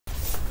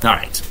All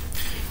right.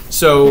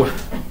 So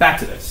back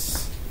to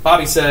this.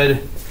 Bobby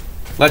said,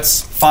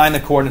 let's find the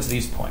coordinates of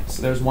these points.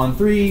 So there's 1,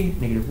 3,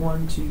 negative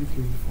 1, 2,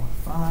 3,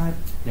 4, 5,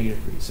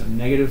 negative 3. So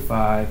negative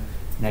 5,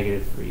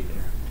 negative 3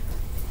 there.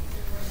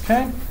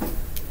 Okay?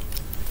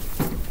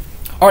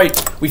 All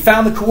right, we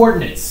found the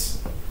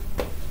coordinates.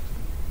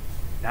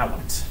 Now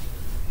what?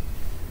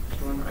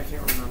 I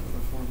can't remember the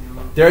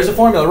formula. There's a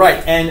formula,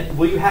 right. And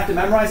will you have to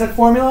memorize that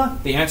formula?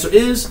 The answer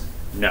is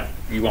no,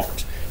 you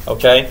won't.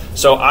 Okay,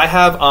 so I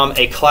have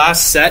a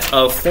class set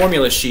of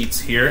formula sheets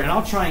here, and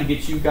I'll try and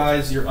get you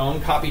guys your own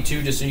copy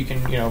too, just so you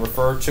can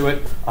refer to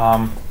it.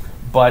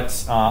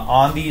 But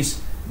on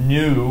these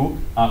new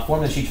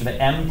formula sheets for the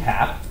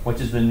MCAP,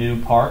 which is the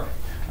new part,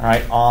 all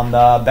right, on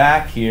the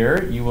back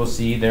here you will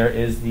see there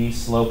is the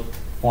slope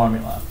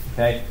formula.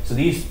 Okay, so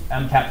these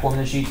MCAP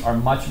formula sheets are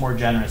much more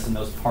generous than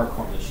those part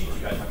formula sheets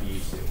you guys might be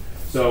used to.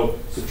 So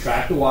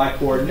subtract the y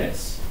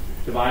coordinates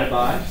divided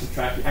by,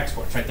 subtract the x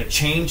coordinates, right? The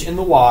change in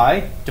the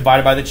y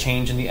divided by the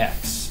change in the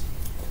x.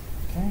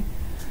 Okay,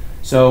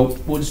 so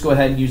we'll just go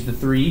ahead and use the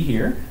 3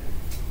 here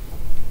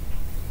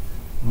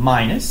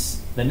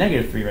minus the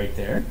negative 3 right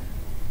there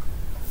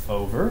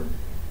over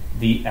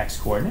the x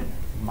coordinate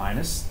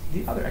minus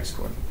the other x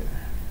coordinate there.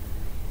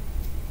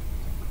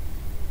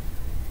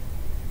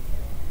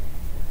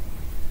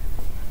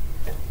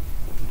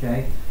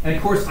 Okay, and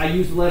of course I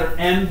use the letter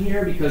m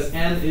here because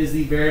m is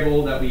the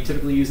variable that we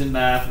typically use in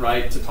math,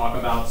 right, to talk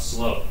about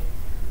slope.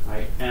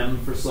 Right, m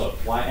for slope.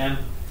 Why m?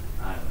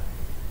 I don't know.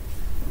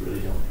 I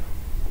really don't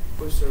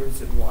know. So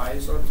is it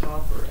y's on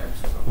top or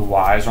x on top? The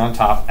y's are on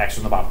top, x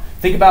on the bottom.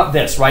 Think about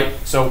this, right?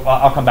 So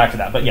I'll come back to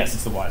that, but yes,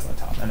 it's the y's on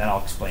top, and then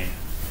I'll explain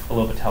a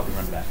little bit to help you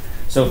remember that.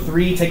 So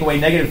 3 take away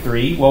negative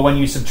 3. Well, when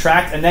you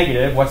subtract a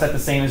negative, what's that the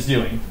same as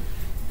doing?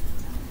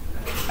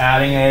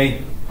 Adding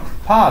a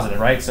positive,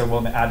 right? So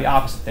we'll add the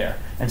opposite there.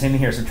 And same thing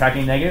here,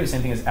 subtracting a negative,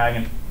 same thing as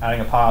adding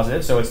a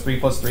positive. So it's 3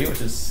 plus 3,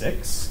 which is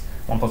 6.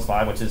 1 plus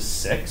 5, which is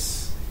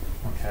 6.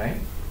 Okay.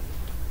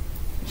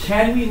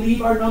 Can we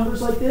leave our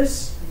numbers like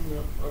this?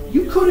 No, I mean,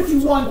 You could if you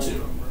want to.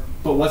 Number.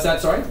 But what's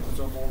that, sorry? It's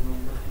a whole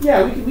number.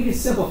 Yeah, we can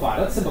simplify.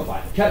 Let's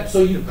simplify. Okay,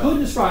 so you could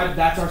describe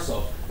that's our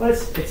slope, but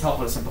it's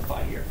helpful to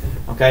simplify here.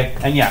 Okay,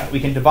 and yeah, we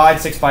can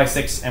divide 6 by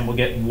 6 and we'll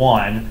get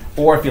 1.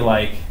 Or if you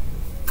like,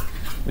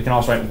 we can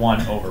also write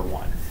 1 over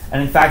 1.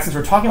 And in fact, since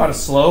we're talking about a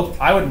slope,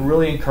 I would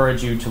really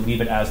encourage you to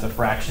leave it as the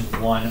fraction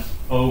 1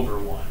 over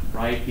 1,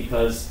 right?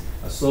 Because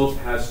a slope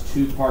has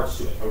 2 parts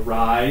to it, a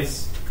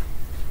rise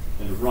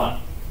and a run,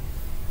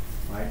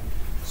 right?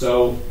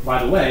 So,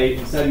 by the way,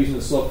 instead of using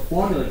the slope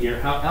formula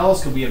here, how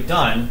else could we have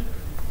found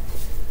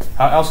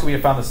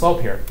the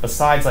slope here?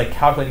 Besides like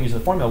calculating using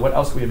the formula, what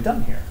else could we have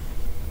done here?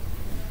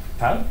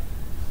 Tyler?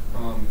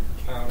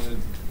 Counted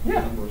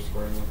Yeah. numbers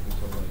squaring up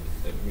until like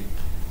if we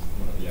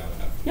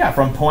Yeah,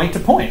 from point to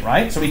point,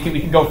 right? So we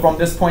can go from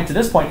this point to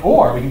this point,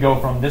 or we can go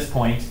from this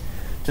point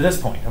to this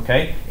point,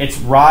 okay? It's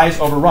rise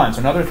over run. So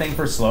another thing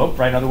for slope,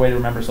 right? Another way to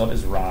remember slope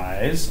is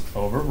rise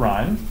over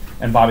run.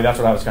 And Bobby, that's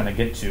what I was going to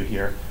get to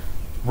here.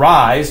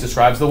 Rise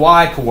describes the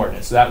y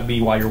coordinates. So that would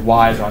be why your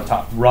y's are on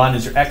top. Run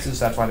is your x's,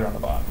 so that's why they're on the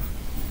bottom.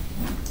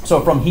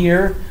 So from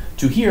here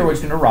to here, we're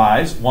just going to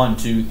rise 1,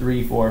 2,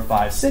 3, 4,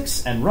 5,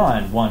 6, and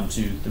run 1,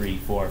 2, 3,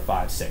 4,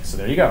 5, 6. So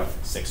there you go,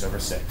 6 over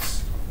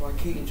 6. Why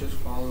can't you just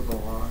follow the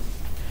line?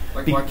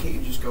 Like, why can't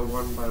you just go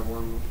one by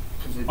one?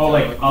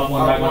 Up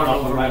one by one,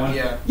 up one by one?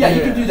 Yeah. Yeah,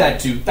 you can do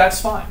that too.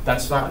 That's fine.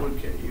 That's That fine. would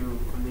get you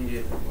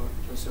immediately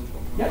a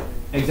simple Yeah, line.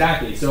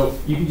 exactly. So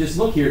you can just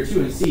look here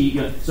too and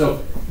see.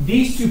 So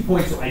these 2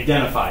 points are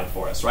identified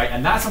for us, right?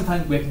 And that's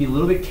sometimes we have to be a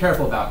little bit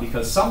careful about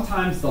because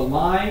sometimes the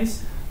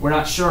lines, we're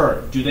not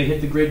sure. Do they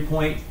hit the grid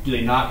point? Do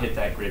they not hit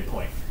that grid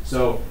point?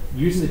 So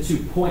using the 2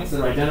 points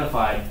that are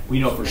identified, we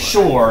know for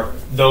sure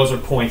those are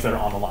points that are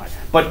on the line.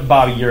 But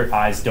Bobby, your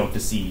eyes don't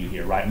deceive you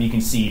here, right? And you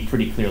can see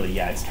pretty clearly,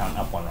 yeah, it's counting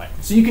up 1 right.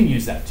 So you can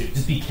use that too.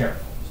 Just be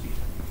careful.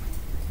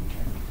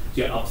 Okay.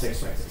 So you got up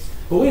 6, right 6.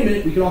 But wait a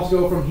minute, we can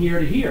also go from here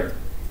to here.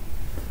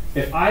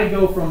 If I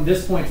go from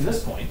this point to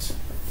this point,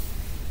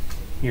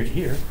 here to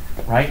here,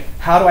 right?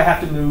 How do I have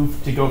to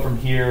move to go from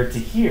here to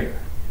here?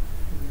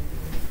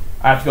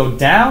 I have to go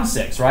down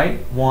 6, right?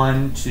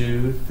 1,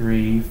 2,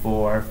 3,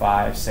 4,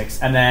 5,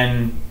 6. And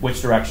then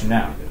which direction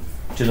now?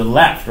 To the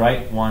left,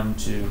 right? 1,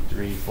 2,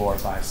 3, 4,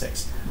 5,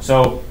 6.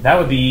 So that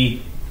would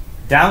be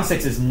down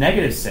 6 is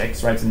negative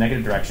 6, right? It's a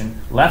negative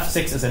direction. Left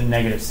 6 is a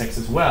negative 6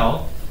 as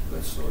well.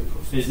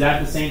 Is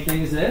that the same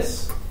thing as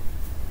this?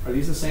 Are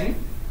these the same?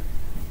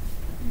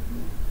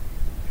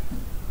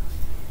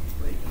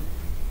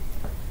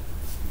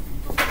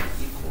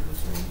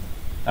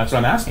 That's what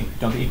I'm asking.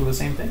 Don't they equal the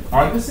same thing?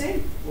 Are they the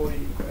same? Well, I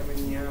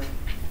mean, yeah.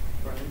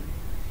 Right.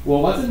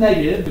 Well, what's a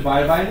negative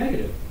divided by a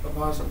negative? A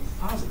positive.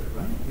 Positive,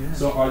 right? Yeah.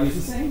 So are these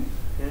the same?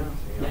 Yeah.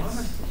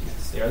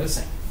 Yes, they are the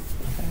same.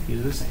 Okay, these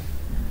are the same.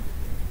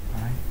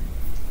 All right.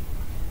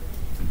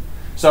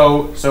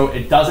 So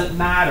it doesn't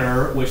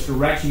matter which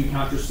direction you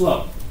count your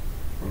slope,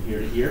 from here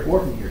to here or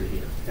from here to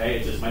here. Okay,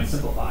 it just might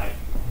simplify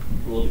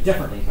a little bit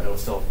differently, but it will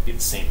still be the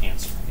same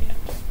answer in the end.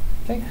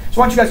 Okay, so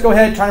why don't you guys go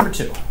ahead, try number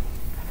 2.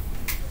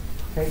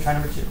 Okay, try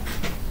number 2.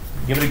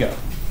 Give it a go.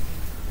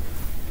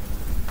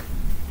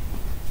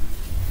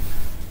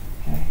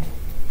 Okay.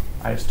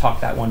 I just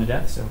talked that one to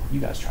death, so you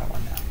guys try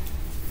one now.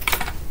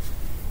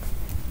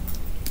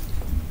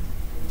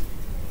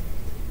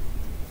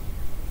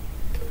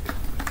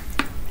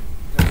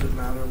 Does it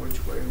matter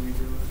which way we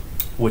do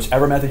it?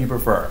 Whichever method you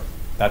prefer,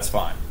 that's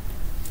fine.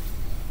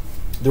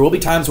 There will be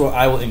times where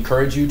I will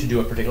encourage you to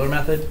do a particular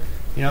method,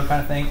 you know,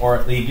 kind of thing,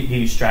 or give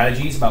you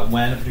strategies about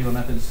when a particular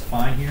method is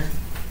fine here.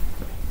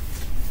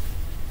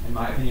 In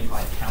my opinion,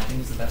 probably counting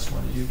is the best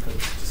one to do because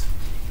it's just,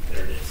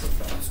 there it is. So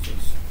fast.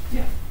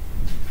 Yeah.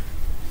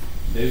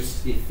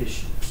 Most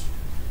efficient.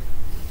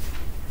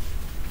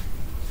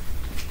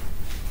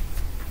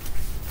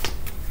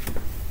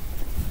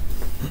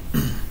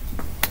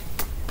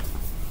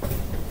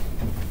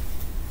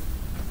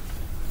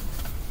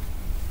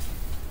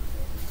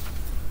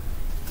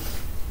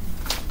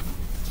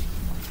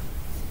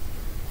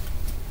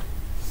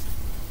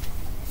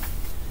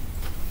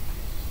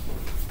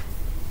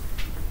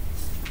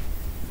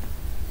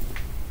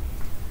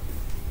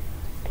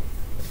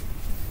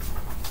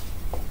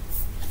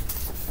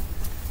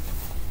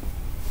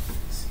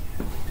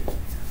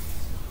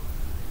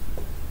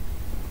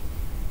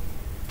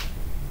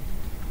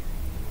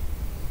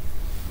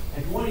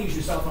 If you want to use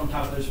your cell phone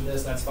calculators for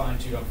this, that's fine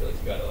too. Don't feel like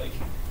you gotta like, you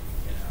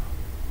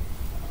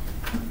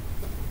know.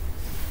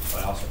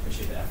 But I also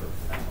appreciate the effort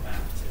for that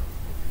math too.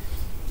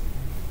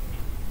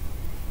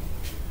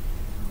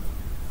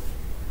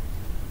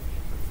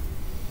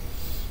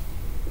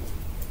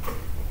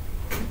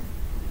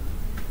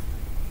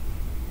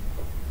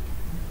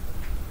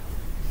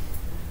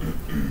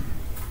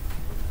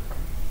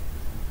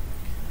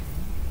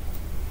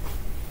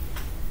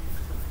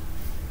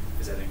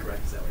 Is that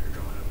incorrect? Is that what you're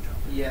drawing over top?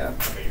 Yeah.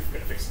 Okay, you're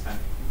gonna fix that.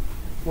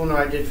 Well, no,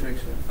 I did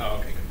fix it. Oh,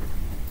 okay, good.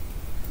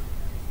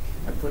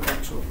 I put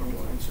X over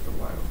Y instead of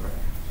Y over X.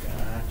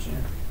 Gotcha.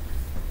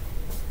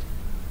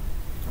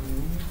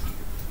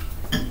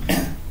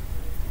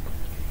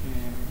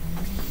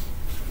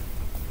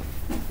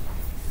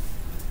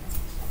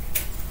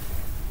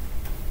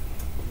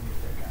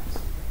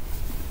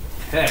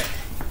 Okay.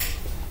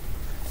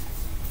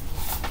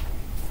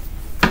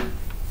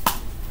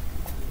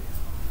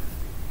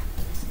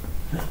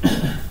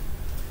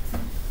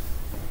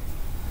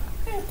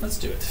 Let's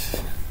do it.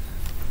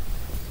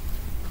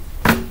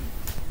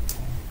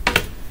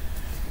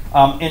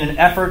 In an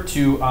effort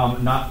to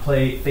not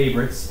play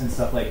favorites and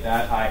stuff like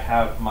that, I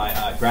have my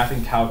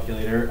graphing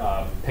calculator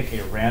pick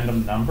a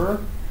random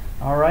number.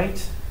 All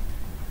right.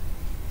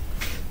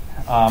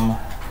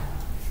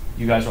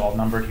 You guys are all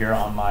numbered here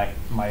on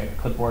my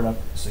clipboard up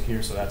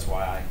here, so that's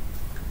why I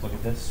look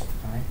at this.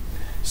 All right.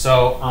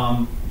 So,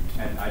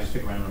 and I just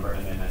pick a random number,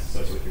 and then that's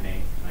associated with your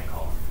name, and I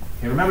call them.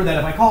 Okay, remember that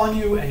if I call on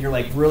you and you're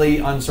like really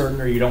uncertain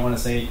or you don't want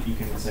to say it, you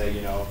can say,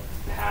 you know,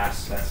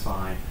 pass, that's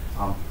fine.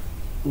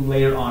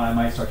 Later on, I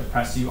might start to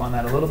press you on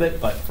that a little bit,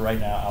 but for right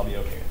now, I'll be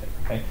okay with it.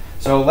 Okay.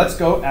 So let's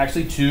go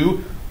actually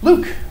to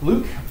Luke.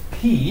 Luke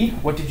P.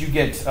 What did you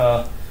get?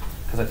 Because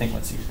I think,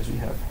 let's see, because we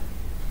have.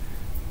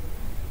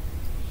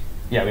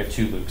 Yeah, we have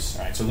 2 Lukes.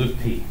 All right, so Luke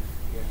P.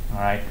 Yeah.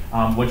 All right.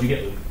 What did you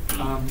get, Luke?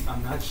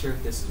 I'm not sure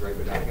if this is right,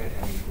 but I got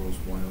n equals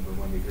 1 over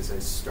 1 because I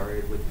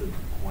started with the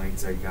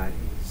points. I got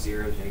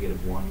 0,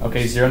 -1.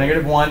 Okay, 0,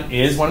 -1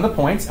 is one of the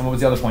points. And what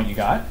was the other point you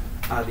got?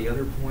 The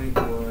other point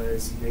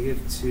was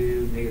 -2,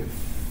 -4.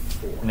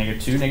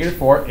 -2,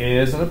 -4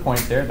 is another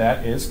point there.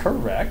 That is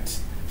correct.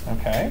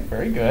 Okay,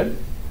 very good.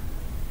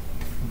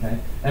 Okay,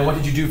 and what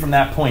did you do from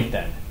that point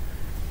then?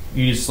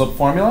 You used slope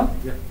formula?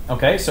 Yep.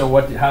 Okay, so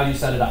how did you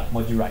set it up?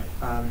 What did you write?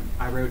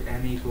 I wrote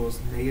m equals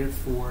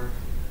 -4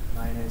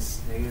 minus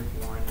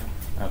 -1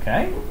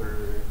 Okay.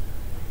 over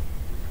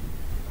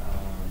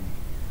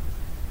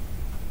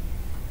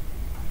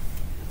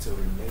it's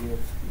over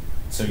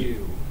So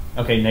 -2.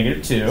 Okay,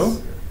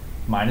 -2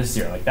 minus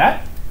 0, like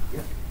that?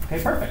 Yep. Okay,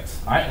 perfect.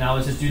 All right, now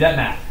let's just do that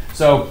math.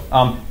 So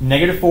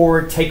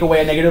 -4 take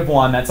away a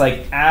 -1, that's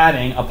like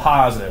adding a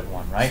positive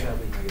one, right? So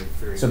that'll be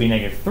 -3. So it'll be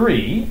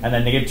 -3, and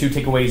then -2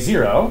 take away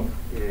 0.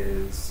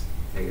 Is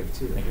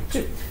 -2.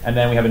 -2. And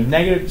then we have a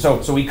negative,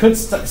 so we could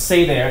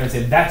say there and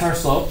say that's our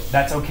slope,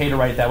 that's okay to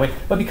write it that way,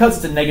 but because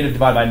it's a negative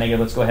divided by a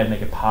negative, let's go ahead and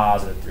make it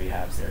positive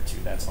 3/2 there too.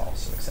 That's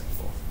also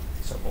acceptable.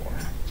 So 4.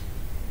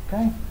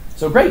 Okay,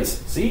 so great.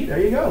 See,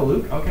 there you go,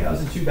 Luke. Okay, that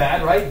wasn't too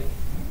bad, right?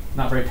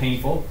 Not very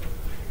painful.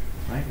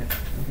 Right?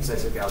 So I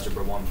took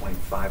Algebra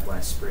 1.5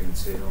 last spring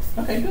too.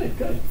 Okay,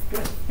 good.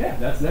 Yeah,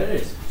 that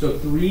it is. So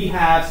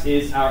 3/2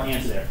 is our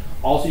answer there.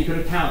 Also, you could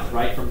have counted,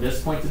 right, from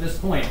this point to this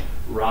point.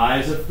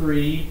 Rise of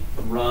 3,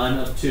 run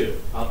of 2.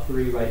 Up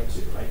 3, right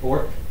 2, right?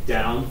 Or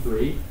down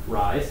 3,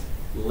 rise,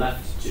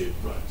 left 2,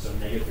 run. So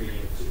 -3,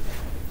 -2.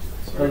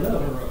 Sorry, Hello.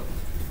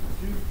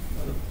 could you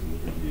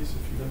look at these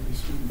if you have these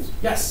students?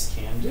 Yes,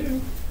 can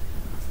do.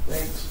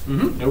 Thanks.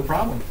 No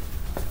problem.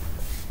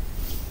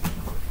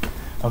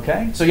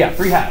 Okay, so yeah,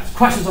 3/2.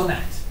 Questions on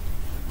that?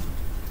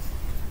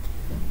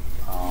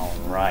 All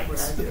right.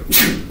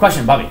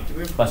 Question, Bobby. Do we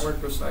have Bless you.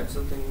 homework besides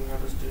the thing you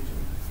have us do?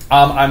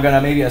 I'm going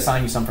to maybe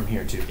assign you some from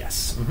here too.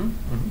 Yes.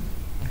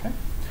 Okay.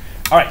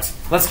 All right.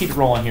 Let's keep it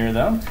rolling here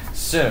though.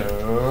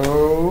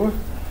 So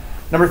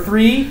number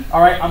 3.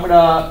 All right.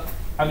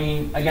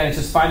 Again, it's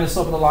just find the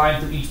slope of the line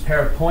through each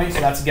pair of points.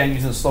 So that's again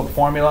using the slope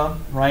formula,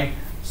 right?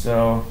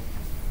 So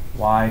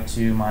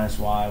y2 minus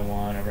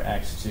y1 over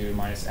x2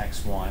 minus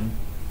x1.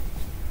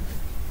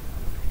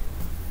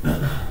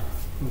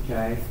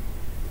 Okay.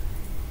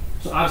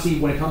 So obviously,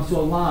 when it comes to a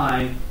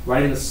line,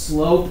 writing the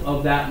slope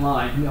of that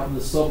line, coming up with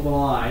the slope of the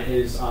line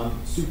is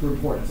super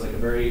important. It's like a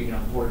very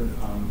important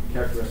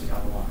characteristic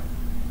of the line.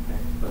 Okay.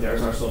 But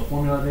there's our slope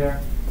formula there.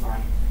 All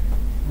right.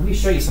 Let me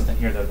show you something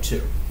here, though,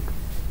 too.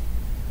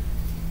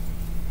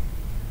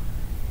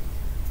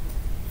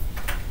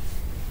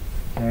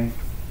 Okay.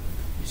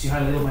 You see how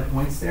I labeled my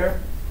points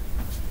there?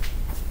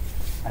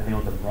 I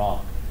labeled them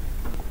wrong.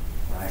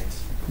 Right.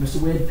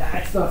 Mr. Wood,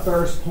 that's the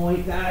first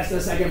point, that's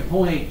the second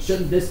point.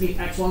 Shouldn't this be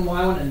x1,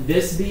 y1, and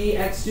this be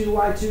x2,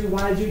 y2?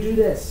 Why did you do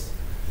this?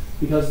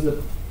 Because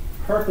the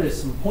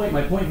purpose,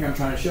 my point here I'm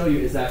trying to show you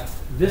is that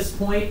this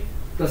point,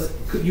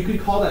 you could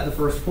call that the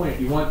first point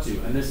if you want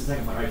to, and this is the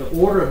second point, right? The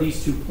order of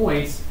these 2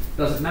 points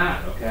doesn't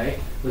matter, okay?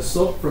 The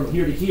slope from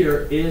here to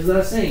here is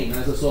the same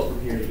as the slope from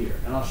here to here,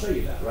 and I'll show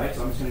you that, right?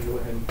 So I'm just going to go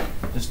ahead and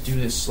just do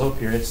this slope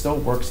here. It still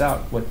works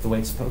out the way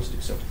it's supposed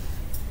to. So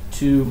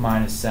 2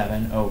 minus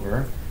 7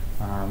 over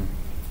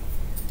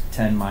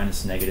 10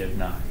 minus negative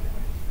 9.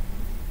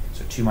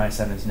 So 2 minus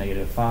 7 is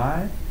negative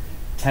 5.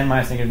 10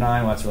 minus negative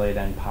 9, well, that's really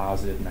then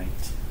positive 19.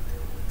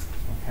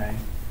 Okay?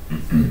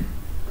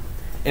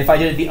 If I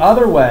did it the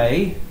other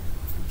way,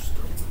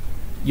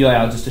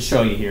 just to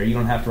show you here, you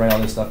don't have to write all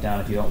this stuff down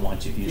if you don't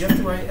want to. You have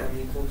to write m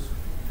equals?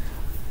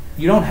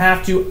 You don't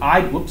have to.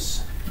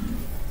 Whoops.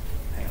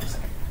 Hang on a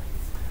second.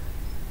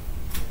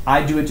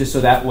 I do it just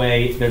so that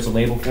way there's a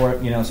label for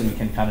it, so we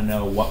can kind of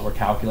know what we're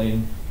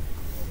calculating.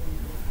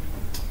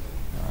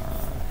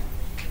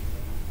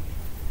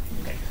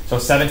 So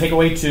 7 take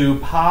away 2,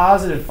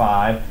 positive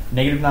 5,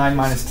 negative 9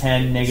 minus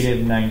 10,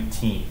 negative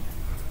 19.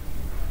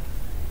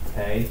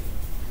 Okay?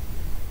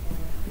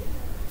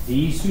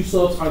 These 2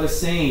 slopes are the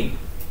same.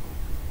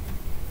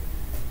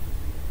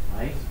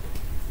 Right?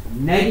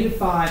 Negative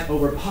 5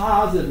 over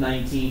positive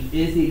 19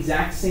 is the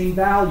exact same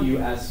value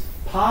as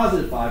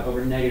positive 5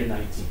 over negative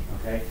 19.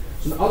 Okay?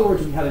 So in other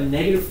words, when you have a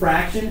negative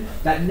fraction,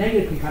 that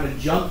negative can kind of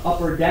jump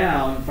up or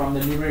down from the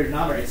numerator to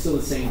denominator. It's still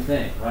the same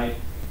thing, right?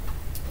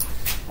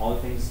 All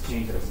the things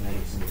change as a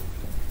negative symbol.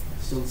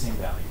 It's still the same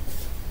value.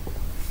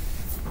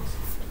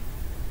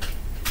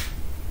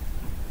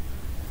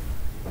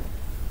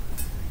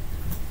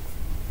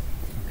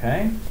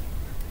 Okay?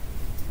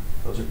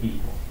 Those are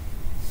equal.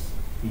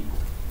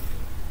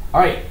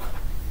 All right.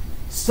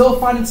 Still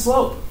finding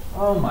slope.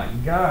 Oh my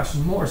gosh,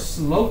 more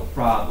slope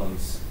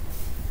problems.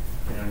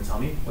 Anyone tell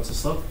me what's the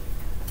slope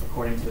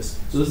according to this?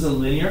 So this is a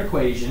linear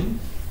equation,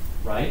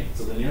 right?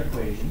 It's a linear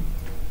equation.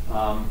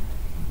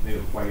 Maybe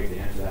before I get to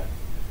answer that,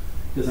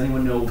 does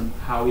anyone know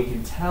how we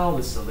can tell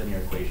this is a linear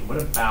equation?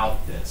 What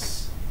about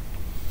this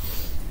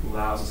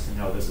allows us to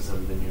know this is a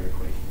linear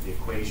equation? The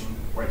equation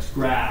where its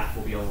graph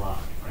will be a line,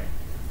 right?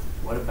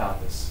 What about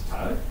this,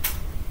 Tyler?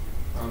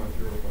 I don't know if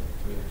you're about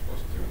 3x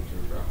plus 2 into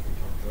a graph and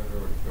calculator,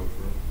 or go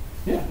through.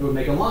 Yeah, it would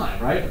make a line,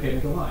 right? Okay,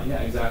 make a line.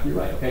 Yeah, exactly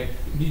right. Okay,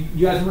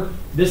 you guys remember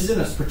this is in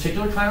a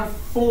particular kind of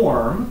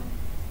form.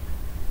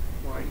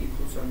 Y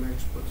equals mx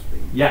plus b.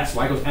 Yes,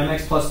 y equals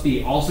mx plus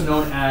b, also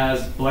known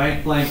as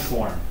blank blank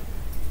form.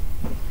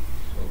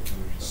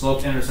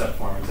 Slope-intercept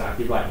form,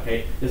 exactly right.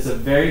 Okay, this is a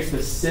very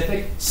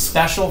specific,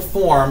 special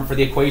form for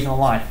the equation of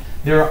a line.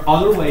 There are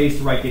other ways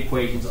to write the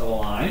equations of a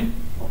line,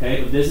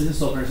 okay, but this is the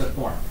slope-intercept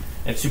form.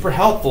 It's super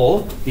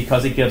helpful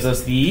because it gives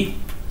us the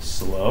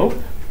slope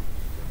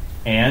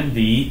and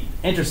the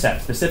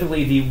intercept,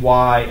 specifically the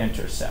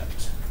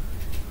y-intercept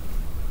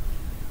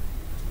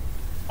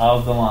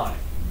of the line.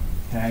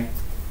 Okay,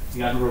 so you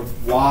got to remember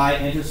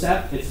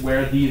y-intercept. It's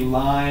where the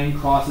line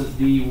crosses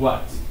the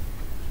what?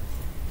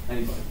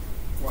 Anybody?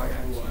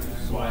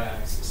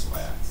 Y-axis.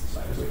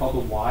 That's we call the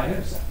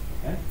y-intercept.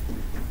 Okay.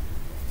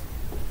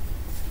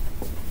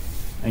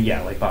 And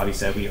yeah, like Bobby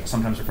said, we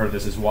sometimes refer to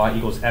this as y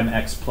equals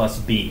mx plus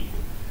b.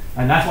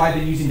 And that's why I've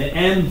been using the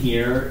m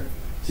here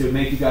to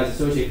make you guys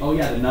associate, oh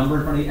yeah, the number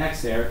in front of the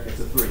x there, it's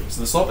a 3.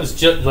 So the slope is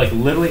just, like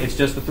literally, it's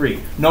just a 3.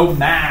 No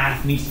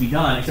math needs to be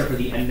done except for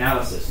the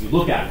analysis. You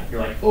look at it,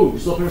 you're like, oh,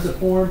 slope-intercept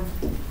form,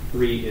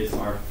 3 is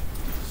our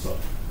slope.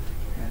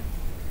 Okay.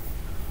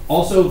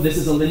 Also, this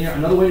is a linear,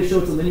 another way to show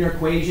it's a linear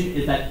equation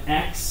is that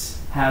x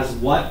has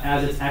what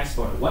as its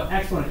exponent? What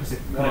exponent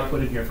could I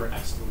put in here for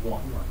x to the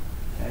 1?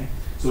 Okay.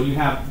 So when you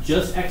have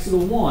just x to the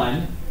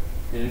 1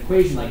 in an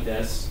equation like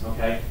this,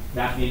 okay,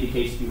 that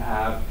indicates you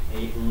have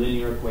a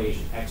linear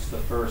equation, x to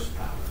the first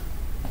power.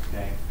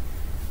 Okay.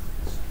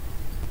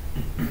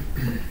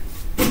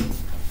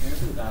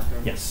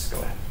 Yes, go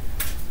ahead.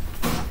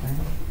 Okay.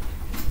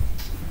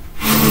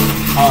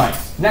 All right.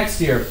 Next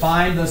here,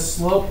 find the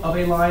slope of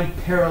a line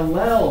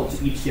parallel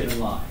to each given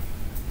line.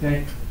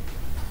 Okay.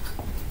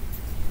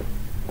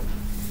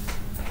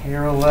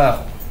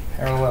 Parallel.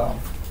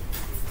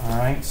 All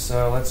right,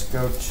 so let's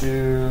go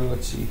to,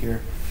 let's see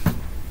here.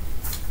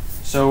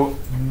 So,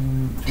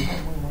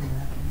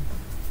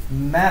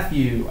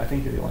 Matthew, I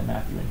think you're the only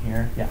Matthew in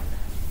here. Yeah.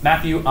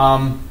 Matthew,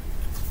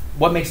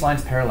 what makes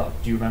lines parallel?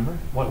 Do you remember?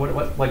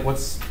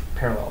 What's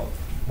parallel?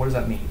 What does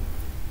that mean?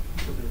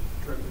 So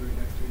they're directly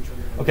next to each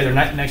other. Okay, they're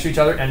next to each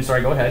other, and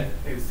sorry, go ahead.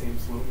 They have the same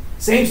slope.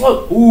 Same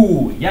slope.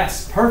 Ooh,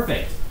 yes,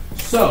 perfect.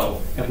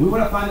 So, if we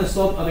want to find the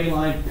slope of a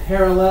line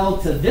parallel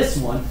to this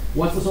one,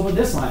 what's the slope of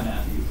this line,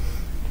 Matthew?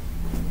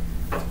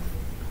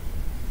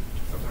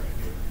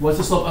 What's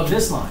the slope of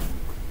this line?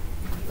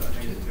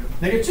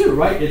 -2,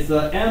 right? It's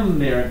the m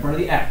there in front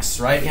of the x,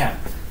 right? Yeah.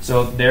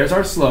 So there's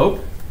our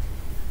slope.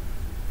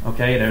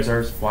 Okay, there's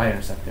our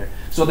y-intercept there.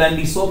 So then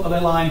the slope of a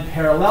line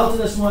parallel to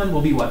this one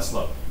will be what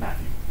slope,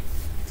 Matthew?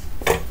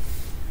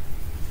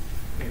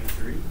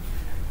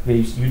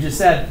 You just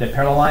said that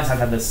parallel lines have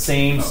to have the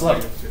same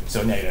slope. -2.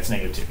 So it's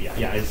 -2. Yeah,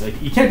 yeah. It's like,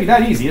 it can't be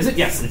that easy, is it?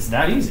 Yes, it's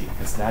that easy.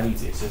 It's that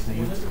easy. It's just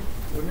 -2.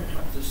 Wouldn't it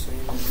have the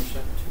same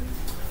intercept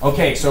too?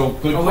 Okay, so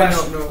good Oh,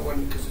 question. wait, no,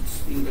 because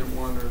it's either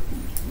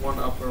one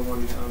up or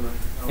one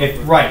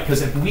down. Right,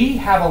 because if we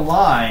have a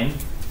line,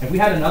 if we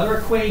had another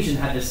equation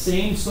that had the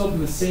same slope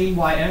and the same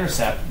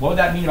y-intercept, what would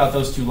that mean about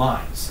those two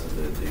lines? So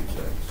they're the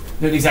exact same.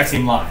 They're the exact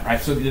same line,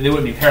 right? So they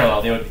wouldn't be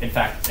parallel. They would, in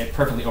fact, they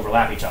perfectly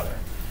overlap each other.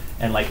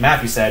 And like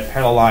Matthew said,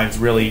 parallel lines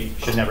really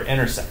should never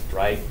intersect,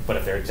 right? But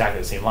if they're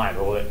exactly the same line,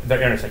 well,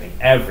 they're intersecting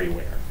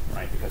everywhere,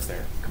 right? Because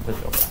they're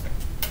completely overlapping.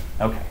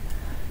 Okay.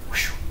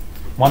 Whew.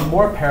 One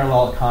more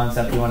parallel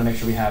concept we want to make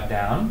sure we have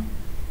down.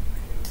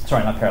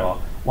 Sorry, not parallel.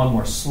 One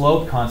more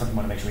slope concept we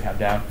want to make sure we have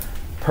down.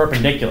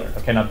 Perpendicular.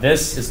 Okay, now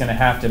this is going to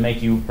have to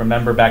make you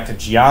remember back to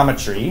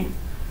geometry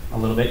a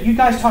little bit. You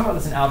guys talked about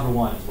this in Algebra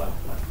 1 as well.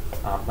 But,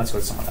 let's go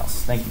to someone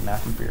else. Thank you,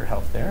 Matthew, for your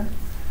help there.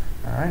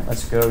 All right,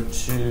 let's go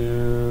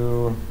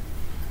to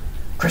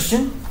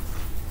Christian.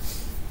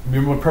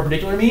 Remember what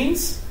perpendicular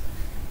means?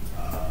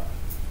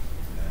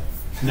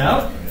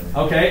 No?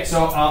 Okay,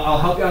 so I'll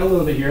help you out a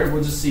little bit here.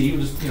 We'll just see.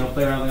 We'll just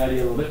play around with the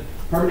idea a little bit.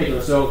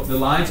 Perpendicular. So the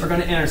lines are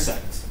going to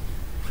intersect.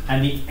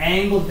 And the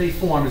angle that they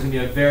form is going to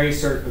be a very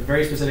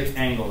specific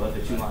angle that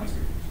the two lines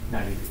are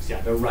 90 degrees.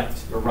 Yeah, they're right.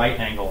 The right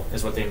angle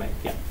is what they make.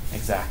 Yeah,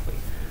 exactly.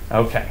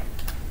 Okay.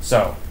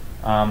 So,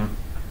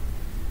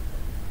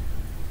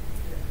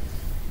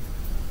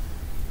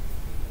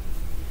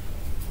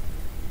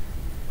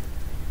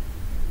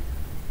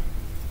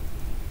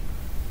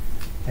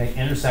 okay,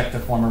 intersect to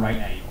form a right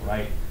angle,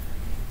 right?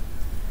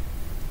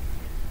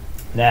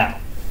 Now,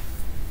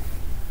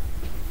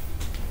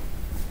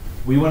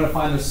 we want to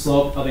find the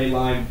slope of a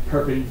line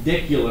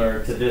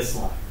perpendicular to this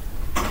line.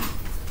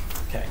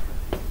 Okay.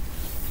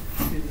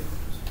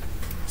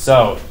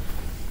 So,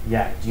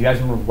 yeah, do you guys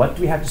remember what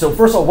do we have to, so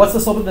first of all, what's the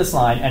slope of this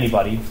line?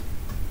 Anybody?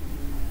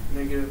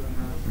 -1/2.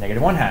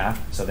 -1/2.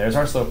 So there's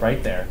our slope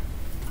right there.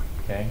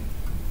 Okay.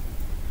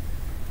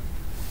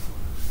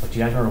 But do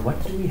you guys remember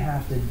what do we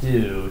have to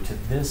do to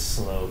this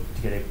slope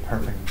to get a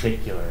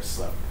perpendicular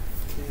slope?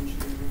 Change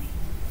the intercept.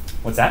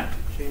 What's that?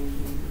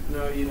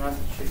 No, you'd have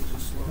to change the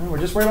slope. No, we're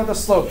just worried about the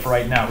slope for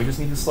right now. We just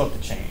need the slope to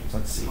change.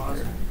 Let's see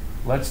here.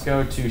 Let's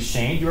go to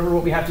Shane. Do you remember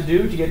what we have to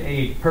do to get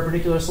a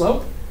perpendicular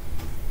slope?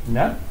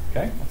 No?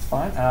 Okay, that's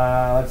fine.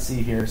 Let's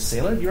see here.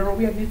 Sailor, do you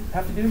remember what we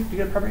have to do to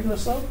get a perpendicular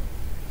slope?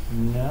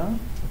 No?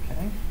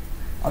 Okay.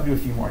 I'll do a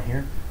few more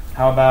here.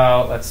 How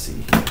about, let's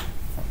see here.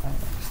 Okay.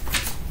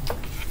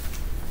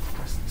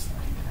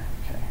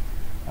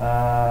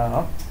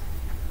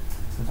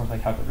 Sometimes my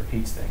calculator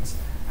repeats things.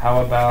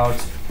 How about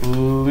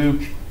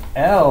Luke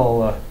L?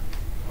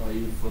 Well,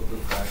 you flip the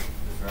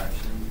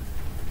fraction.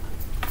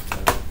 So,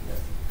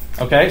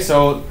 yeah. Okay,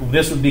 so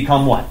this would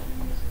become what?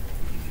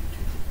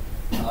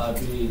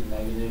 It'd be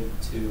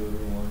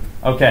 -2/1.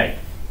 Okay.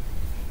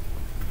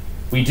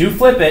 We do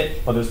flip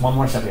it, but there's one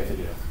more step we have to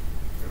do.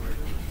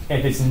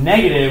 If it's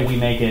negative, we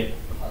make it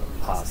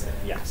positive.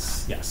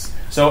 Yes, yes.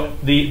 So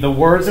the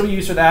words that we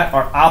use for that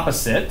are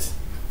opposite.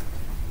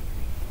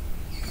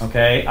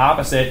 Okay,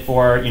 opposite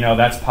for,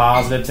 that's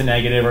positive to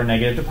negative or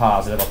negative to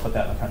positive. I'll put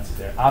that in the parentheses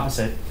there.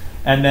 Opposite.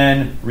 And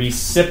then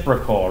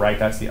reciprocal, right?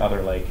 That's the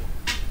other,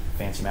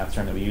 fancy math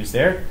term that we use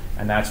there.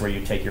 And that's where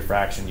you take your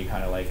fraction, you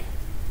kind of,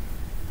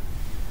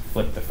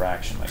 flip the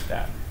fraction like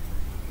that.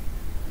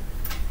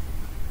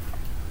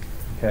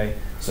 Okay,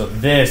 so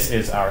this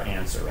is our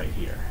answer right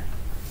here.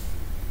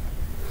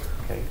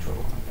 Okay,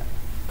 trouble like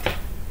that.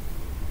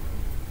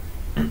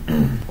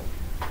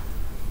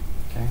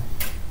 Okay,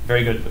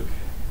 very good, Luke.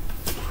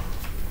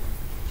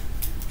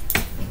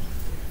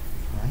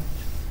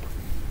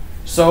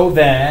 So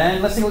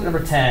then, let's take a look at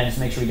number 10, just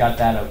to make sure we got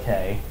that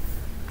okay.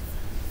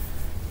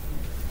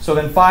 So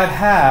then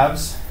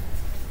 5/2,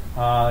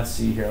 let's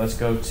see here, let's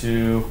go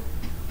to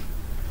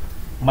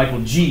Michael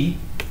G.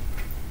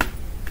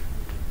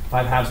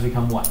 5/2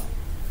 become what?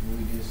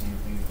 We do the same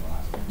thing as the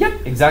last one.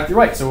 Yep, exactly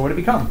right. So what would it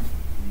become?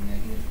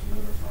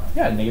 -2/5.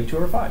 Yeah,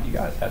 -2/5. You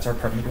got it. That's our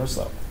perpendicular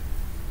slope.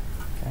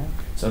 Okay.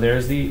 So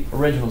there's the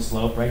original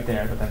slope right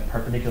there, but then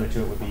perpendicular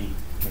to it would be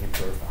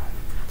 -2/5.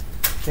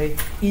 Okay,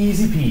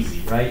 easy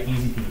peasy, right?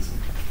 Easy peasy.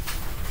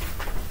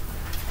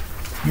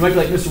 You might be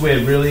like, Mr.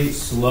 Wade, really?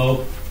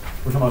 Slope?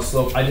 We're talking about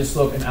slope. I did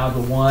slope in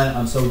Algebra 1.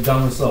 I'm so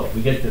done with slope.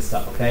 We get this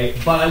stuff, okay?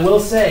 But I will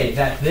say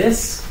that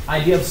this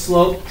idea of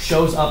slope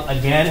shows up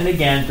again and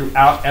again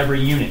throughout every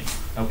unit,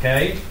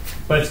 okay?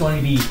 But it's going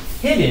to be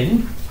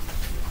hidden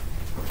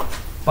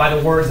by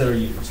the words that are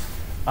used.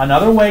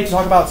 Another way to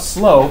talk about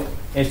slope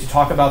is to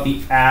talk about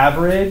the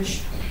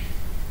average.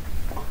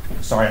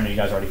 Sorry, I know you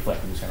guys already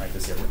flipped. I'm just going to write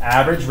this here.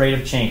 Average rate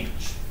of change.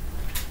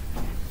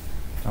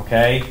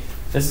 Okay?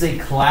 This is a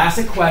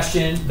classic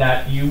question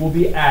that you will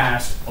be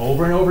asked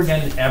over and over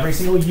again in every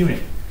single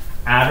unit.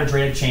 Average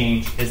rate of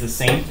change is the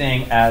same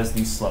thing as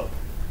the slope.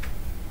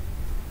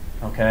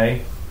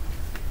 Okay?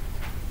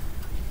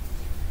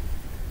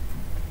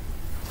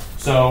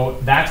 So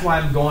that's why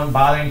I'm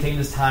bothering taking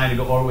this time to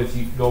go over this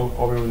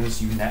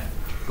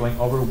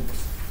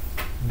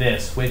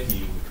with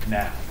you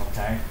now.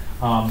 Okay?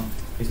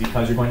 Is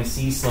because you're going to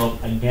see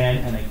slope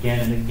again and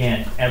again and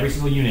again. Every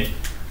single unit,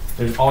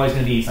 there's always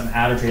going to be some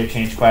average rate of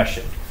change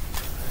question.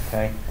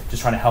 Okay?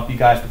 Just trying to help you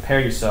guys prepare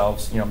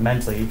yourselves,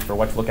 mentally for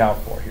what to look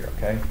out for here,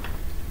 okay?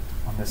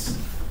 On this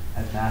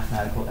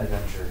mathematical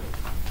adventure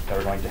that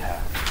we're going to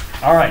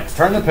have. All right,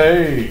 turn the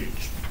page.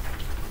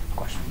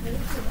 Question.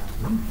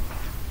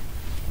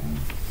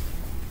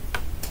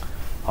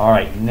 All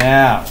right,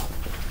 now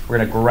we're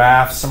going to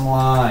graph some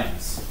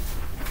lines.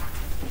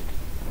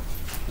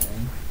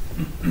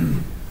 Okay.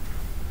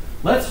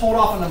 Let's hold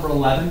off on number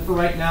 11 for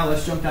right now.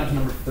 Let's jump down to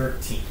number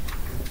 13.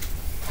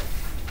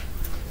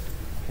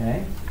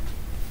 Okay.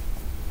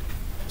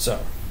 So,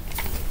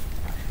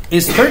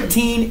 is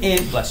 13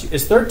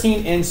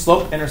 in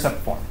slope-intercept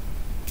form?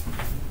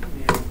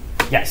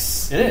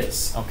 Yes, it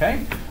is.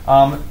 Okay.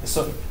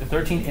 So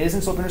 13 is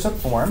in slope-intercept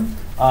form.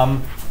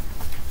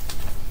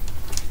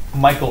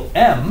 Michael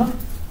M.,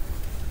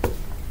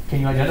 can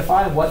you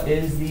identify what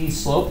is the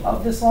slope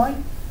of this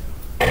line?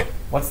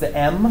 What's the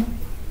M?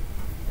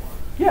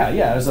 Yeah.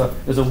 There's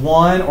a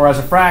 1, or as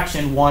a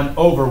fraction, 1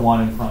 over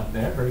 1 in front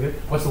there. Very good.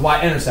 What's the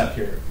y-intercept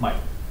here, Mike?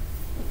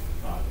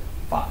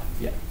 5.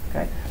 Yeah.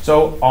 Okay.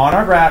 So on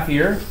our graph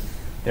here,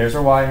 there's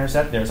our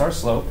y-intercept. There's our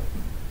slope.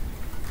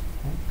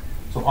 Okay.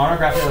 So on our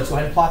graph here, let's go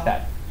ahead and plot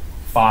that.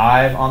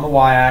 5 on the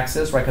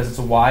y-axis, right? Because it's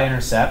a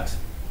y-intercept.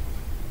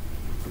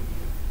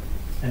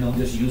 And then we'll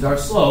just use our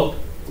slope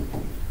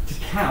to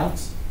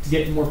count to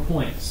get more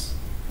points.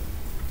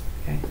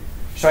 Okay.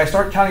 Should I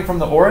start counting from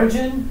the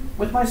origin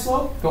with my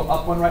slope? Go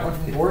up 1, right 1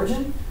 from the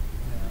origin?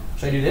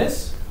 Should I do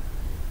this?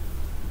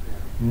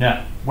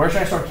 No. Where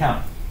should I start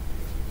counting?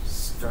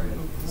 Start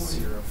at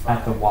 0, 5.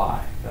 At the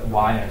y. The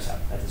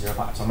y-intercept. That's 0,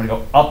 5. So I'm going to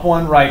go up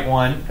 1, right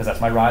 1, because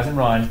that's my rise and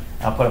run, and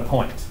I'll put a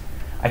point.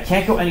 I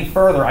can't go any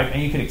further,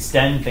 and you can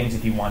extend things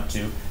if you want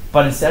to,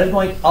 but instead of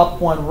going up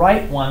 1,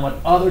 right 1,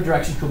 what other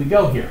direction could we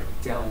go here?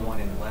 Down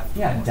 1 and left.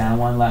 Yeah, down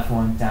 1, left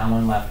 1, down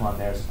 1, left 1.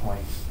 There's a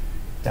point.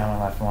 Down 1,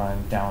 left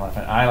 1, down 1, left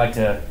 1. I like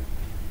to,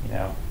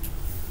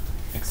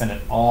 extend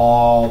it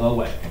all the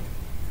way.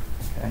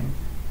 Okay.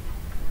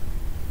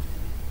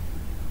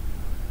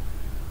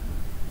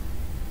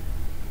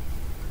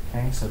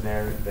 Okay, so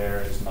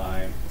there's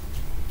my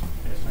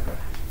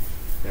graph.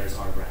 There's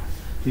our graph.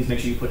 Please make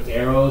sure you put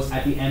arrows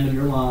at the end of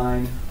your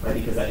line, right?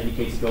 Because that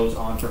indicates it goes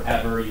on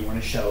forever. You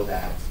want to show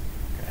that.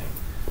 Okay.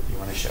 You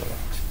want to show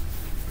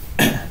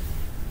that.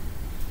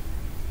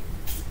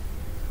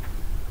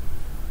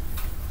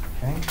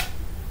 Okay.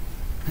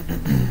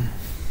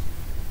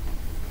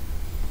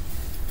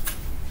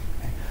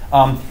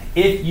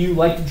 If you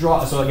like to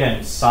draw, so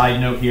again, side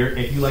note here,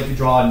 if you like to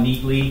draw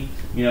neatly,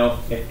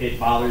 if it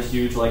bothers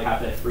you to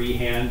have to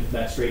freehand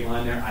that straight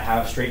line there, I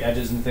have straight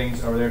edges and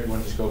things over there. If you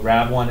want to just go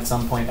grab one at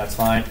some point, that's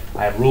fine.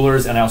 I have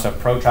rulers, and I also have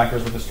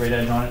protractors with a straight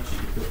edge on it, so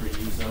you can feel free to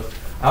use those.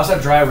 I also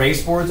have dry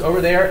erase boards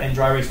over there and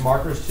dry erase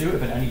markers too.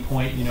 If at any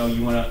point you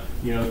want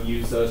to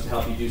use those to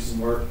help you do some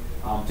work.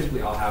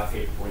 Typically I'll have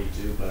paper for you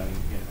too, but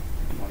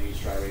if you want to use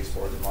dry erase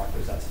boards and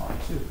markers, that's fine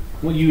too.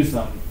 We'll use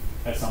them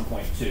at some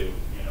point too,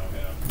 in a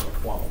more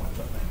formal one.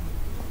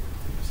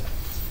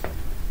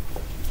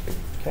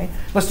 Okay,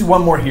 let's do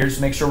one more here just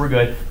to make sure we're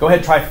good. Go ahead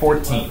and try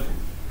 14.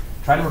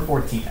 Try number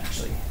 14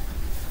 actually.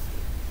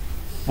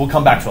 We'll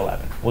come back to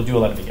 11. We'll do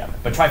 11 together,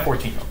 but try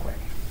 14 real quick.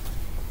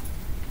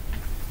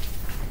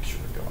 Make sure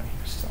we're going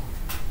here still.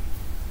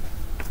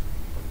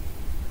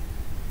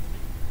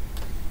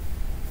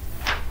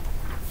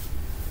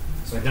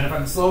 So identify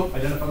the slope,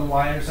 identify the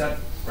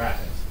y-intercept,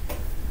 graph it.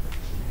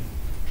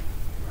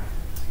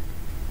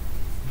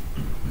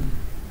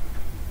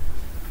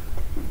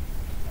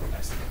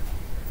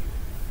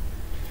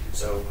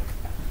 So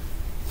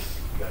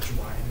you got your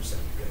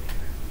y-intercept good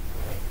here.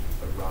 Okay.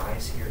 The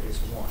rise here is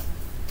 1.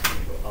 You're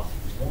going to go up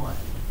 1,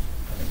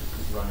 and then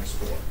run is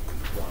 4. 1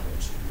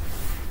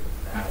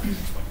 or 2.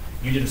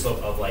 You did a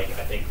slope of I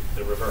think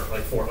the reverse,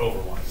 4 over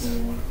 1 instead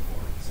of 1 over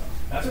 4. So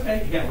that's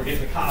okay. Again, we're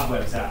getting the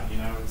cobwebs out.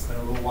 It's been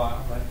a little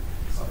while, but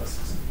so let's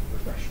just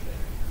refresh there.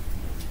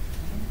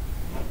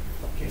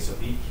 Okay, so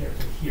be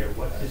careful here.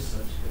 What is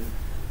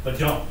but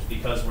don't,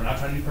 because we're not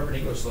trying to do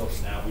perpendicular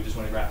slopes now. We just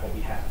want to graph what we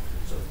have.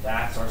 So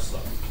that's our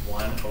slope,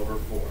 1 over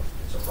 4.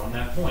 So from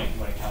that point, you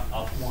want to count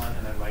up 1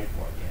 and then right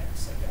 4 again,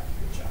 just like that.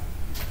 Good job.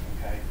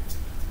 Okay?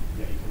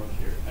 Yeah, you can look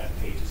here at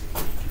pages.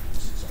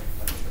 Sorry,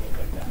 let me go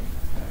like that.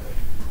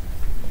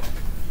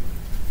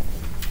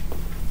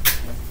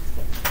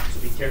 So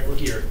be careful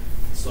here.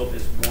 The slope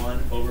is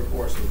 1 over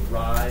 4, so the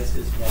rise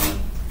is 1,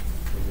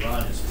 the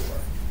run is 4.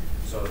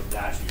 So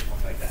that's your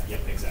point, like that.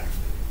 Yep,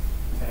 exactly.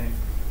 Okay?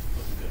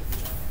 Looking good. Good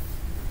job.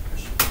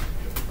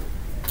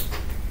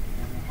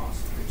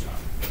 Awesome. Good job.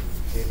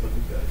 Okay,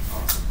 looking good.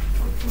 Awesome.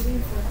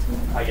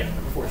 Yeah,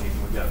 number 14.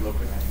 We'll do that real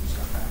quick. I think we just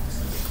got fast.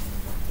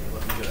 Okay,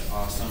 looking good.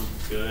 Awesome.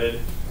 Good.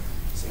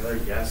 Sailor,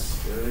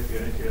 yes. Good,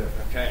 good, good.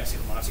 Okay, I see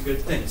lots of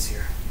good things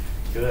here.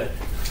 Good.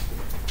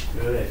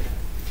 Good.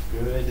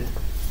 Good.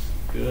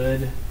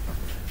 Good.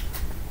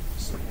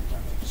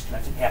 Just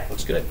connecting. Yeah,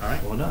 looks good. All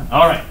right, well done.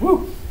 All right.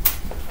 Woo.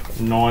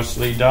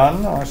 Nicely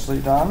done. Nicely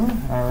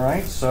done. All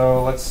right.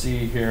 So let's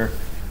see here.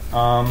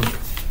 I'll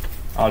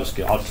just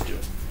do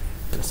it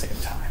for the sake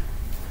of time.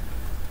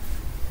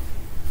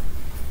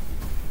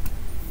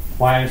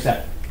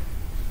 Y-intercept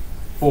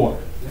 4.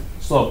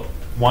 Slope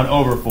 1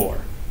 over 4.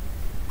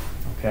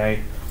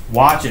 Okay.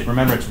 Watch it.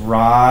 Remember, it's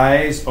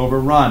rise over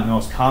run. The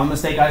most common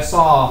mistake I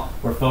saw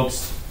were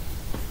folks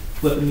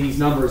flipping these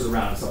numbers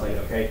around and stuff like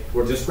that. Okay.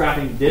 We're just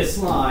graphing this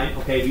line.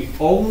 Okay. We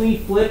only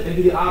flip and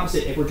do the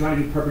opposite if we're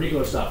trying to do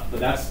perpendicular stuff. But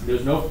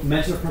there's no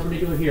mention of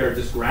perpendicular here.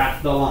 Just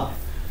graph the line.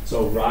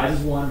 So rise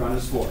is 1, run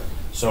is 4.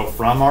 So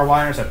from our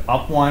y-intercept,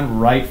 up 1,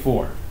 right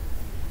 4.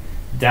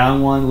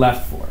 Down 1,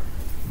 left 4.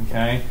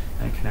 Okay?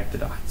 And connect the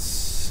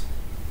dots.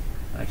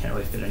 I can't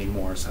really fit any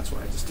more, so that's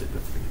why I just did the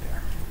 3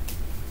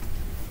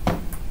 there.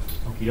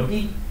 Okie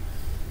dokie.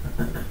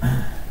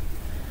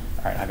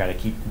 All right, I got to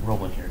keep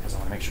rolling here because I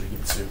want to make sure we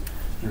get through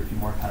a few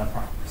more kind of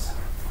problems.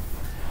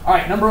 All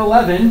right, number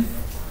 11.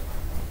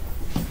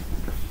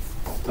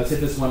 Let's hit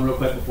this one real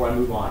quick before I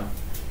move on.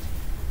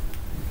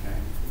 Okay.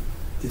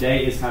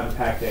 Today is kind of a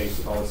packed day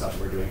with all the stuff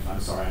that we're doing. I'm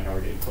sorry, I know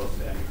we're getting close to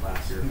the end of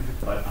class here,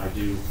 but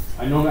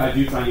I normally I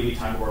do try and give you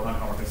time to work on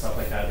homework and stuff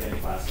like that at the end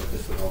of class, but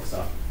just with all the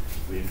stuff,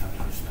 we didn't have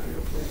time to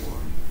go play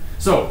one.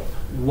 So,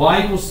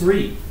 y equals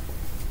 3.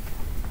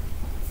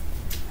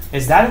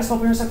 Is that in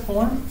slope-intercept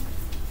form?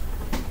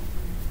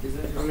 Is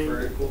it just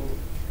vertical?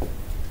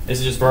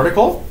 Is it just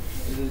vertical?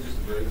 Is it just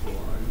a vertical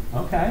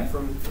line? Okay.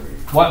 From 3.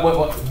 Why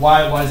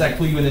does that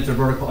clue you in into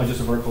just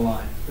a vertical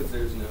line? Because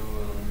there's no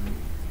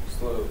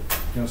slope.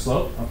 No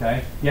slope?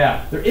 Okay.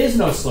 Yeah, there is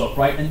no slope,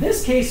 right? In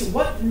this case,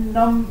 what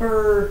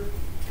number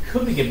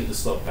could we give to the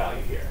slope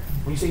value here?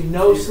 When you say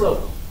no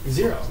slope,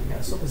 0. Yeah,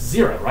 the slope is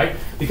 0, right?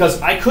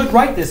 Because I could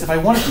write this if I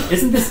wanted to.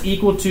 Isn't this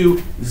equal to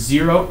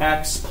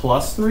 0x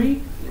plus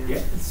 3?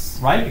 Yes.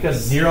 Right? Because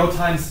 0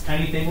 times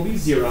anything will be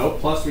 0,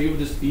 plus 3 will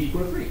just be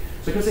equal to 3.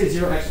 So I could say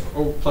 0x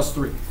or plus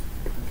 3.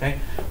 Okay?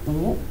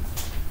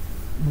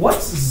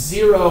 What's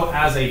 0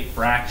 as a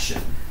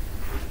fraction?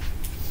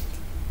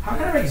 How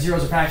can I write 0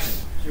 as a fraction?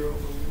 0 over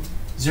 1.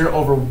 0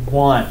 over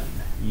 1.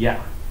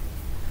 Yeah.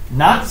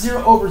 Not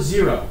 0 over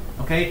 0.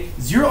 Okay?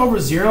 0 over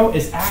 0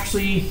 is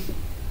actually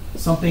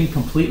something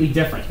completely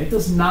different. It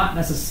does not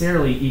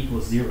necessarily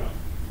equal 0.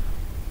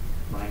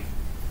 Right?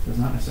 It does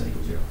not necessarily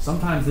equal 0.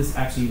 Sometimes this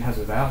actually has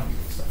a value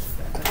and stuff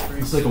like that.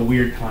 It's like a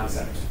weird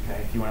concept.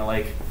 Okay? If you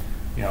want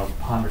to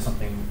ponder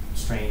something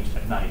strange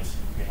at night,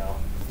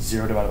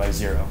 0 divided by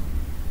 0.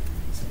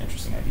 It's an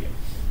interesting idea.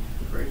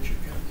 Write your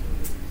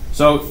calculator.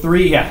 So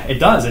 3, yeah, it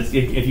does. If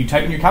you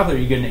type in your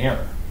calculator, you get an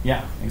error.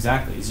 Yeah,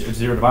 exactly. It's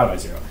 0 divided by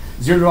 0.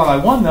 0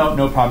 divided by 1, though,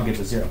 no problem, gets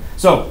a 0.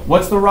 So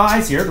what's the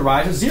rise here? The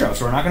rise is 0.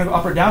 So we're not going to go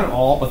up or down at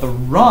all, but the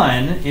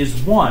run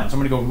is 1. So I'm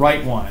going to go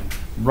right 1,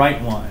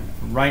 right 1,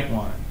 right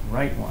 1,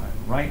 right 1,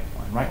 right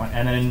 1, right 1,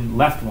 and then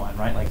left 1,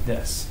 right, like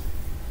this.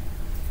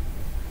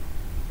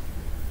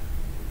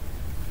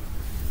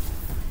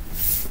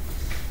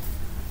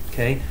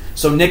 Okay,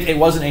 so Nick, it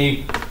wasn't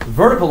a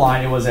vertical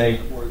line, it was a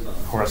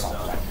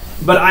horizontal line.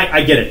 But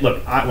I get it.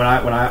 Look,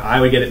 I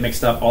would get it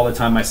mixed up all the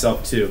time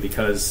myself too,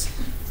 because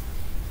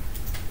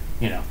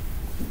yeah,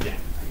 I get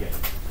it.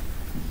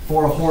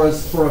 For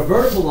a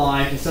vertical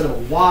line, instead of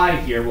a y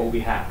here, what would we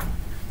have?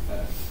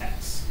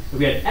 X. If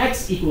we had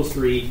x equals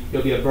 3,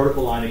 it'll be a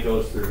vertical line that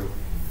goes through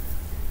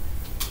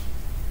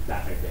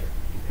that right there.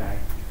 Okay.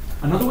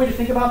 Another way to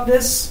think about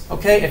this,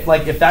 okay,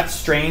 if that's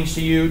strange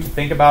to you to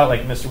think about,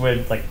 like Mr.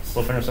 Wood, like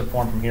slope-intercept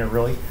form from here,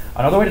 really.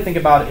 Another way to think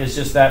about it is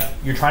just that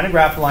you're trying to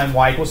graph the line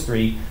y equals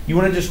 3. You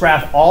want to just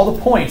graph all the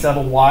points that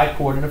have a y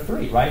coordinate of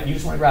 3, right? You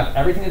just want to graph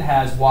everything that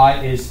has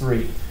y is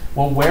 3.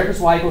 Well, where does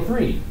y equal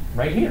 3?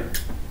 Right here,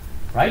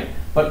 right?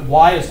 But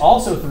y is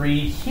also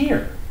 3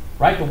 here,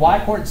 right? The y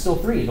coordinate is still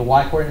 3. The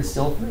y coordinate is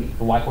still 3.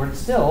 The y coordinate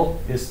still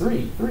is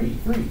 3, 3,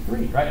 3,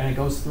 3, right? And it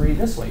goes 3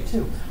 this way,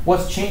 too.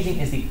 What's changing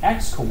is the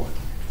x coordinate.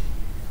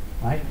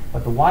 Right?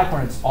 But the y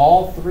coordinate's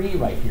all 3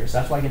 right here, so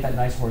that's why I get that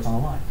nice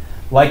horizontal line.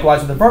 Likewise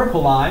with the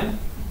vertical line,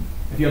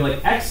 if you have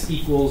like x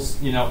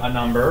equals, a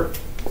number,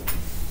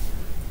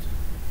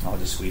 I'll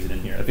just squeeze it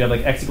in here. If you have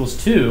like x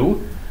equals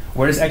 2,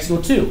 where does x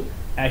equal 2?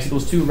 X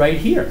equals 2 right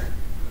here.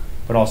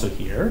 but also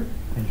here,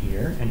 and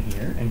here, and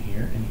here, and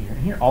here, and here, and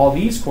here. All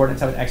these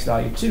coordinates have an x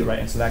value too, right?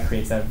 And so that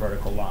creates that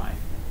vertical line.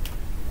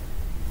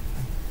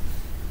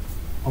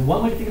 And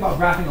one way to think about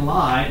graphing a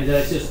line is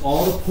that it's just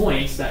all the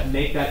points that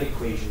make that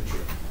equation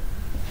true.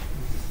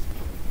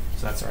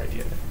 So that's our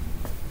idea there.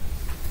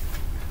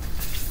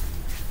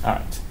 All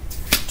right.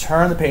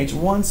 Turn the page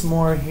once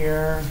more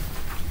here.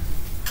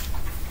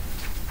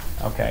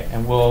 Okay,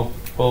 and we'll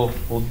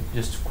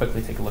just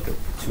quickly take a look at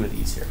two of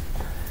these here.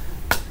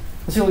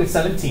 Let's take a look at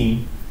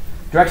 17.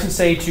 Directions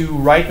say to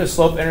write the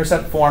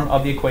slope-intercept form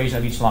of the equation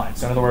of each line.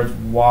 So in other words,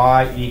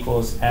 y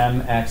equals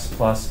mx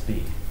plus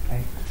b.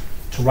 Okay?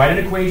 To write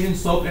an equation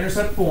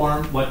slope-intercept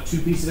form, what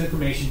two pieces of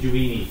information do we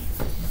need?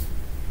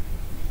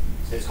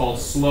 It's called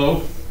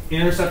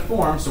slope-intercept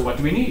form, so what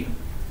do we need?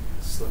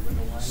 Slope and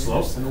the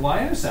y-intercept.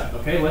 Y-intercept.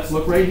 Okay, let's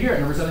look right here at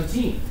number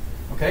 17.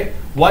 Okay,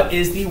 what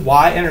is the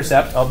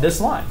y-intercept of this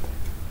line?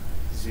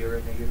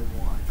 0, -1.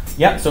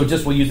 Yeah, so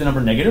just we'll use the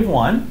number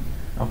 -1.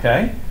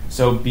 Okay,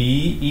 so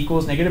b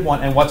equals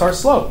 -1. And what's our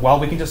slope? Well,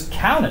 we can just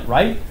count it,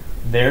 right?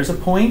 There's a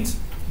point,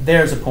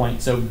 there's a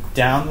point. So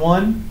down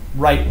 1,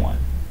 right 1.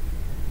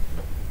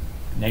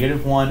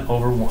 -1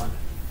 over 1.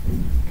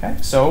 Okay,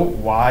 so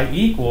y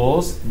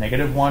equals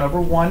 -1 over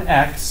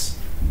 1x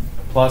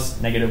plus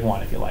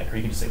 -1 if you like. Or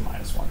you can just say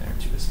 -1 there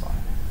too, is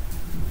fine.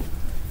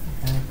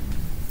 Okay.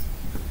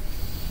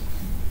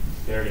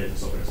 There it is, the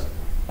slope-intercept.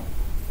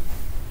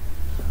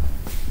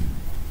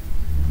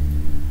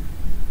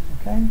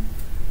 Okay.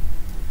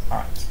 All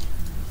right.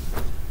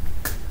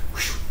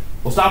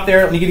 We'll stop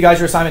there. Let me give you guys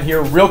your assignment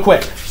here real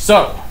quick.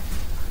 So,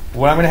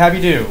 what I'm going to have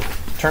you do,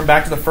 turn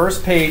back to the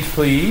first page,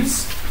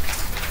 please.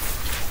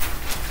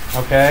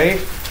 Okay.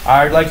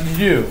 I'd like you to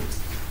do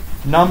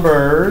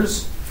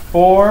numbers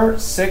 4,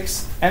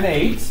 6, and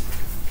 8.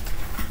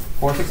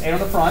 4, 6, 8 on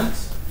the front.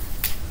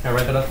 I'll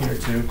write that up here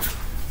too.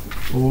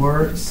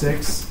 4,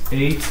 6,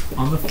 8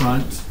 on the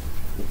front.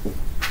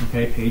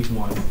 Okay, page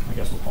 1, I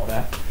guess we'll call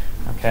that.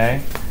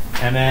 Okay.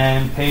 And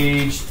then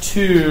page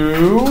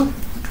 2,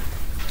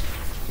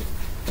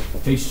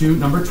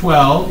 number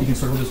 12. You can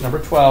circle this number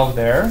 12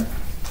 there.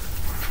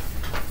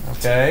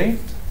 Okay.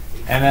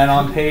 And then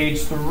on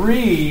page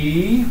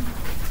 3,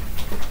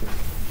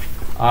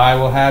 I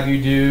will have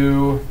you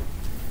do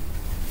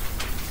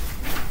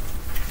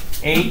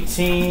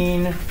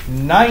 18,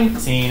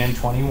 19, and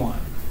 21.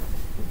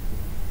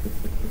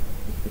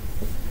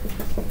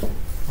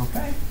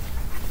 Okay.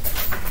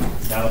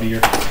 That'll be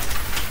your...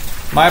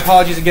 My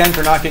apologies again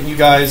for not getting you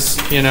guys,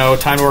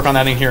 time to work on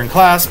that in here in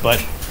class,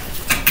 but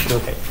it's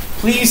okay.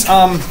 Please,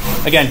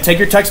 again, take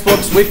your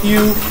textbooks with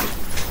you.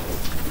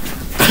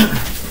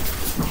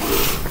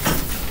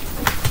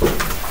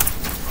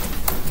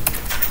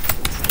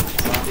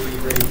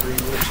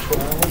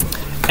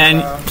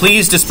 And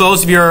please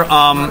dispose of your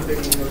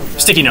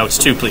sticky notes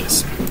too,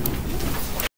 please.